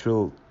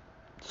actual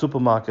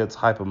supermarkets,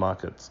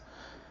 hypermarkets.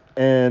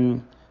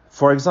 And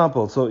for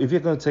example, so if you're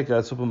going to take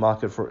a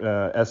supermarket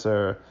as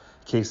a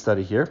case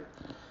study here,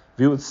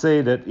 we would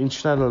say that in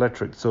Schneider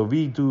Electric, so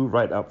we do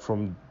right up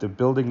from the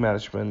building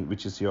management,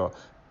 which is your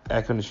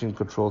air conditioning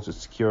controls, your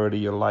security,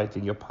 your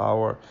lighting, your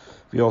power.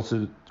 We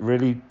also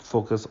really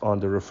focus on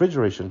the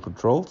refrigeration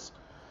controls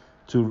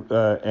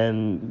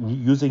and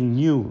using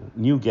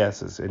new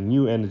gases and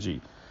new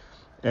energy.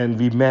 And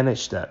we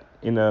manage that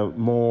in a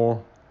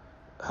more,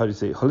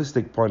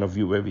 holistic point of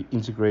view, where we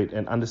integrate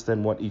and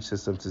understand what each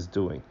system is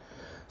doing.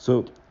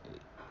 So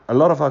a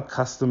lot of our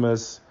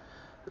customers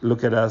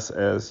look at us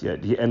as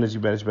the energy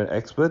management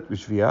expert,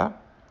 which we are,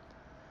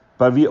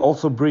 but we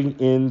also bring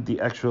in the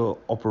actual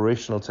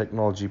operational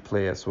technology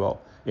play as well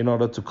in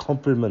order to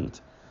complement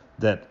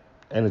that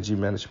energy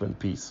management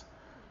piece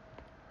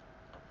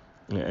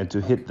and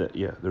to hit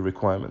the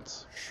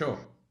requirements. Sure.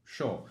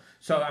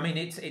 So, I mean,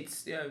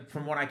 it's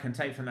from what I can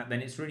take from that,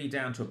 then it's really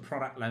down to a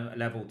product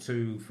level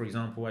to, for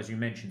example, as you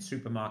mentioned,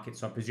 supermarkets.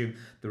 So I presume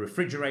the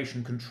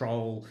refrigeration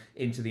control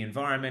into the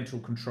environmental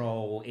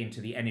control,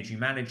 into the energy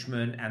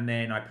management, and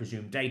then I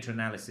presume data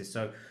analysis.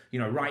 So,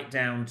 right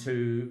down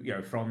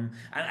to, from,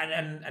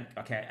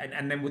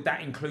 and then would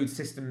that include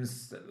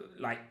systems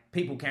like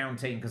people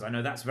counting? Because I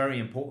know that's very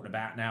important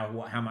about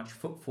now, how much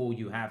footfall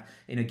you have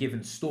in a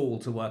given stall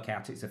to work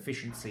out its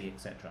efficiency,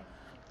 etc.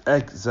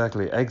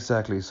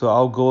 Exactly. So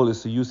our goal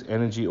is to use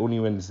energy only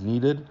when it's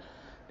needed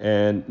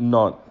and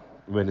not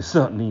when it's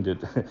not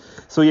needed.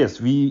 So yes,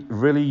 we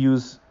really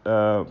use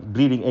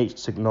bleeding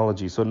edge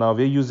technology. So now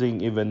we're using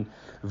even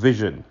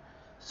vision.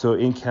 So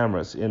in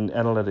cameras, in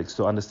analytics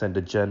to understand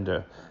the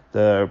gender,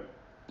 the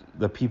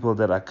people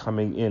that are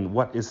coming in,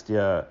 what is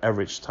their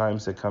average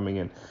times they're coming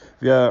in.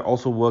 We are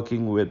also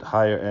working with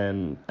higher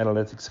end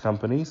analytics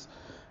companies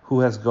who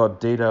has got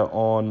data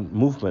on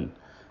movement.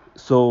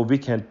 So we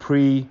can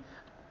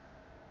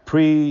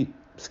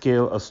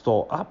pre-scale a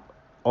store up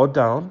or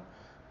down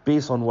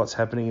based on what's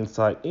happening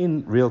inside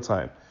in real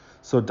time,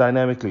 so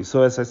dynamically.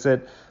 So as I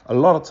said, a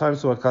lot of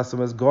times to our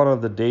customers, gone are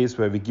the days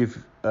where we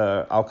give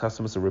our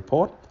customers a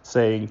report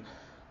saying,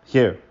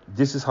 here,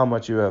 this is how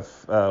much you have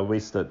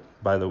wasted,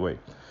 by the way.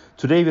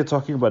 Today we're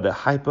talking about a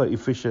hyper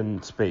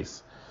efficient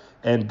space,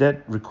 and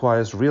that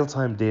requires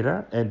real-time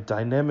data and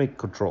dynamic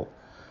control,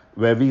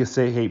 where we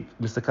say, hey,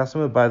 Mr.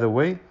 Customer, by the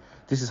way,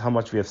 this is how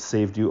much we have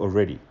saved you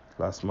already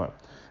last month.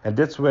 And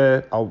that's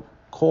where our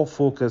core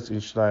focus in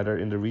Schneider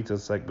in the retail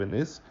segment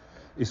is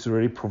to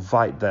really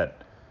provide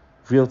that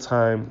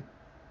real-time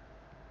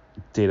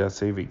data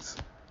savings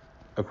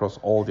across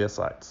all their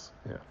sites.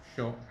 Yeah.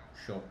 Sure.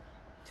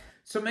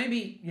 So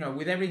maybe,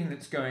 with everything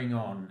that's going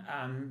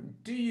on,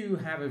 do you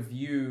have a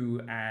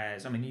view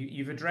as, I mean,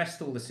 you've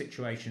addressed all the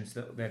situations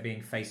that they're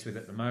being faced with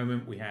at the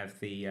moment. We have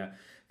the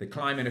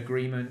climate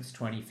agreements,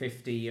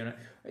 2050.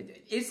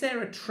 Is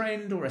there a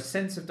trend or a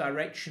sense of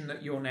direction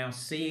that you're now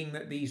seeing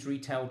that these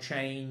retail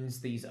chains,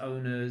 these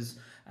owners,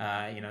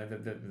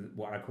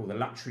 what I call the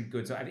luxury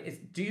goods,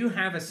 do you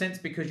have a sense,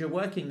 because you're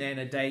working there in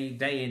a day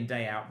in,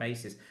 day out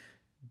basis,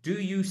 do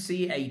you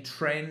see a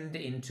trend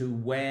into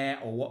where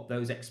or what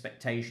those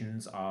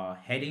expectations are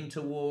heading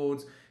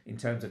towards in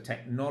terms of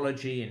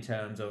technology, in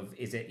terms of,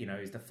 is it,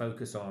 is the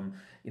focus on,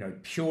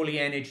 purely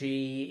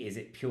energy? Is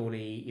it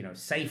purely,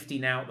 safety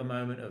now at the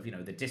moment of,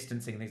 the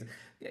distancing things?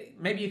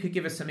 Maybe you could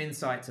give us some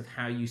insights of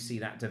how you see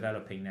that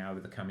developing now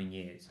over the coming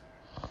years.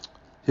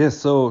 Yes,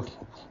 so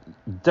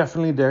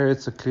definitely there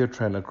is a clear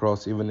trend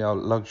across even our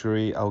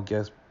luxury, our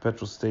gas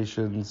petrol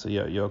stations,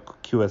 your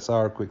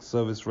QSR, quick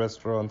service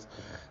restaurants.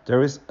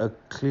 There is a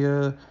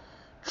clear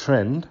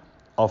trend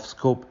of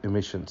scope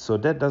emissions. So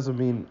that doesn't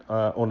mean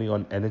only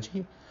on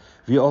energy.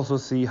 We also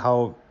see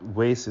how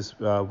waste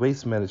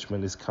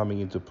management is coming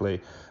into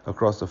play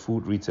across the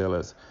food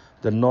retailers,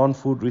 the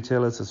non-food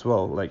retailers as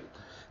well. Like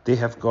they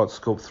have got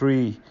scope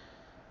 3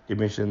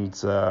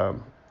 emissions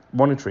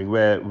monitoring,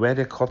 where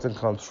their cotton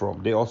comes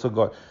from. They also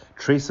got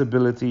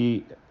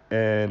traceability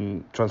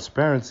and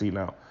transparency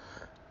now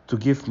to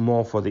give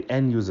more for the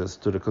end users,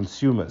 to the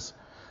consumers.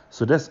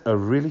 So that's a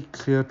really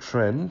clear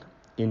trend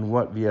in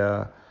what we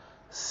are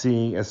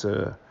seeing as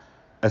a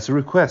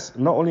request.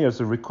 Not only as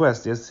a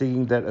request, they're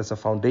seeing that as a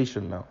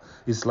foundation now.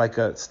 It's like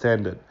a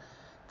standard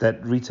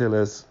that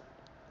retailers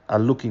are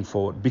looking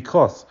for,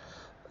 because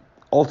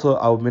also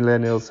our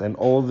millennials and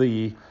all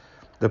the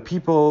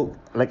people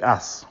like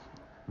us,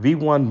 we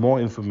want more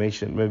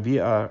information when we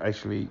are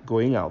actually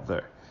going out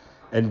there.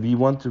 And we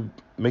want to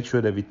make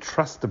sure that we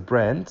trust the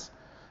brands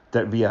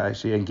that we are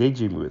actually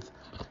engaging with.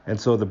 And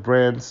so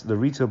the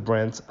retail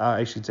brands are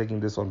actually taking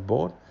this on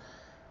board.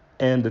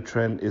 And the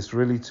trend is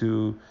really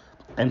to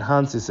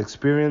enhance this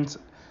experience,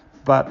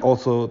 but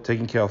also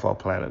taking care of our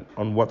planet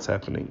on what's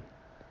happening.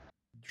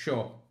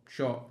 Sure.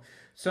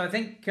 So I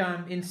think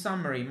in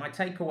summary, my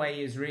takeaway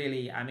is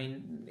really, I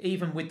mean,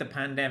 even with the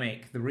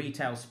pandemic, the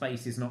retail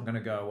space is not going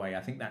to go away.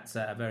 I think that's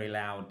a very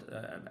loud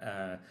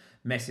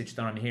message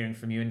that I'm hearing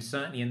from you, and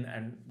certainly,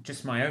 and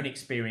just my own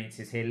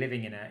experiences here,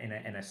 living in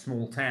a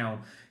small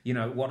town. You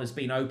know, what has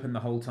been open the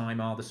whole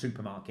time are the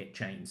supermarket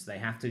chains. They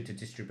have to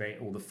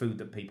distribute all the food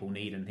that people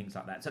need and things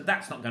like that. So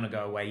that's not going to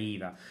go away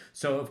either.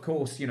 So of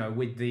course, you know,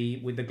 with the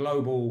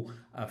global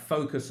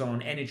focus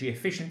on energy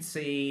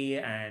efficiency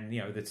and,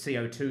 you know, the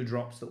CO2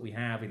 drops that we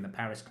have in the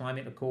Paris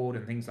Climate Accord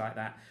and things like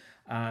that,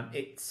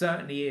 it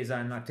certainly is,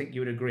 and I think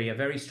you would agree, a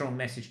very strong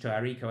message to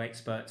our eco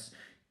experts.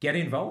 Get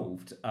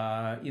involved,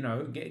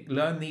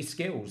 learn these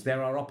skills.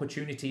 There are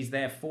opportunities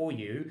there for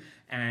you,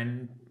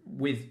 and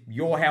with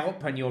your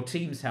help and your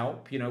team's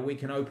help, you know, we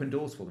can open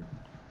doors for them.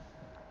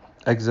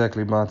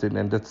 Exactly, Martin,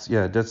 and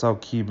that's our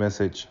key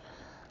message.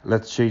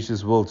 Let's change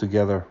this world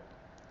together.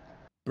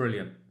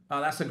 Brilliant.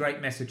 Oh, that's a great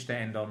message to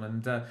end on.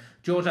 And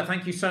George, I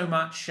thank you so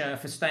much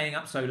for staying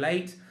up so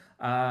late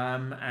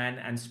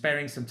and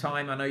sparing some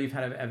time. I know you've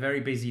had a very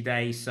busy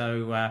day,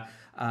 so.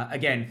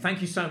 Again,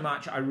 thank you so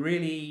much. I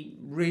really,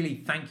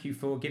 really thank you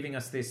for giving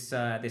us this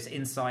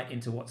insight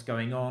into what's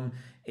going on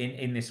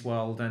in this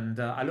world, and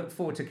I look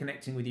forward to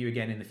connecting with you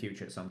again in the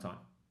future at some time.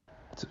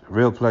 It's a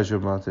real pleasure,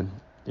 Martin.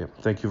 Yeah,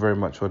 thank you very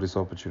much for this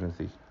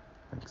opportunity.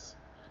 Thanks.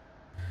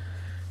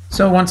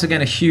 So once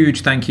again, a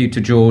huge thank you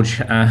to George.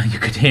 You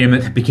could hear him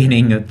at the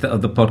beginning of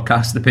the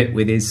podcast a bit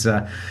with his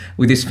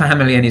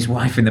family and his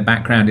wife in the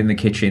background in the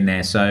kitchen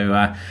there.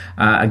 So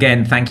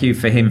again, thank you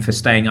for him for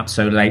staying up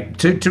so late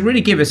to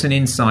really give us an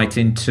insight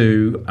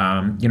into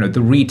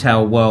the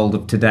retail world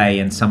of today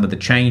and some of the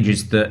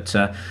changes that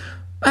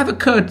have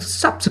occurred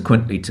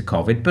subsequently to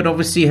COVID, but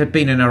obviously have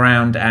been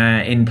around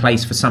in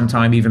place for some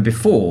time even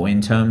before,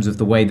 in terms of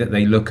the way that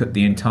they look at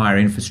the entire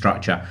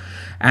infrastructure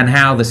and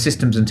how the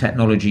systems and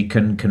technology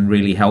can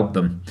really help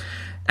them.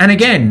 And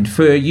again,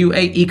 for you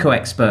eco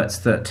experts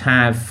that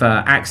have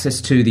access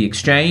to the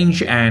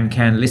exchange and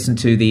can listen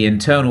to the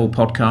internal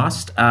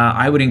podcast,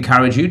 I would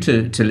encourage you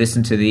to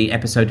listen to the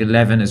episode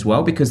 11 as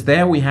well, because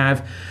there we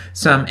have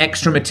some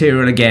extra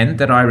material again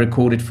that I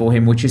recorded for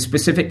him, which is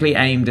specifically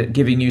aimed at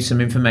giving you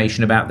some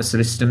information about the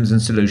systems and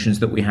solutions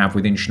that we have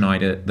within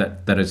Schneider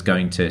that is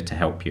going to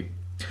help you.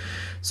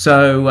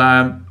 So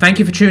thank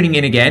you for tuning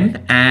in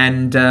again,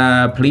 and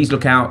please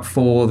look out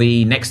for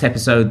the next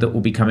episode that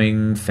will be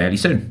coming fairly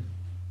soon.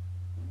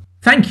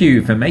 Thank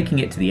you for making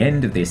it to the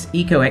end of this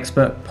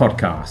EcoXpert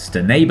podcast,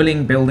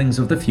 Enabling Buildings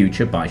of the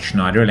Future by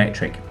Schneider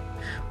Electric.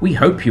 We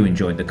hope you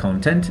enjoyed the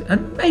content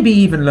and maybe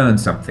even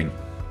learned something.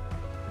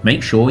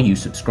 Make sure you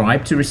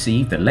subscribe to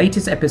receive the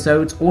latest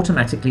episodes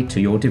automatically to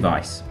your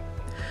device.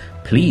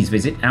 Please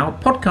visit our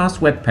podcast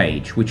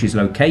webpage, which is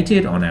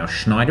located on our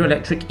Schneider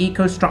Electric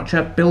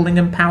EcoStruxure Building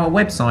and Power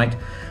website,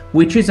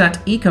 which is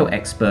at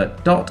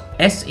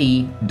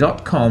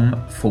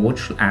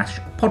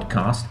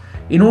ecoexpert.se.com/podcast,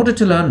 in order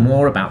to learn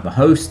more about the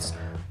hosts,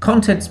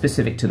 content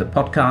specific to the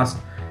podcast,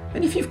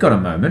 and if you've got a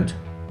moment,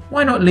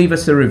 why not leave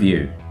us a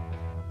review?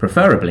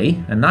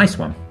 Preferably a nice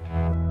one.